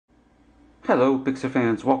Hello Pixar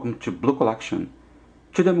fans, welcome to Blue Collection.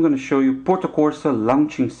 Today I'm going to show you Porto Corsa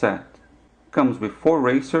launching set. Comes with 4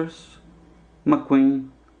 racers, McQueen,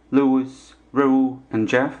 Lewis, Raul and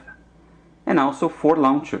Jeff, and also 4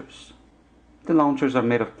 launchers. The launchers are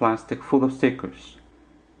made of plastic full of stickers,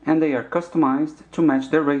 and they are customized to match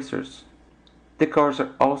their racers. The cars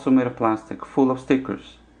are also made of plastic full of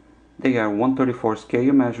stickers. They are 1/34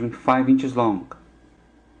 scale measuring 5 inches long.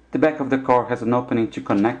 The back of the car has an opening to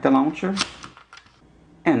connect the launcher,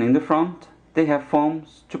 and in the front they have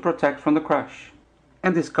foams to protect from the crash.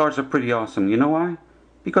 And these cars are pretty awesome, you know why?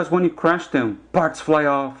 Because when you crash them, parts fly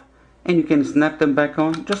off and you can snap them back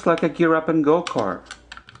on just like a gear up and go car.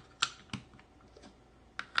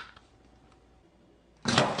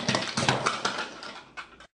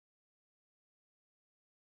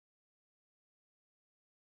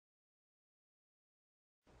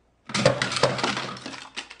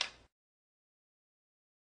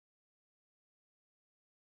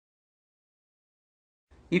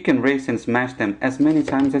 You can race and smash them as many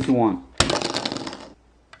times as you want.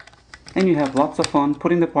 And you have lots of fun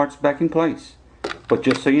putting the parts back in place. But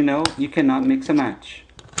just so you know, you cannot mix and match.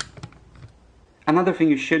 Another thing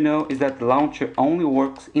you should know is that the launcher only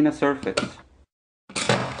works in a surface.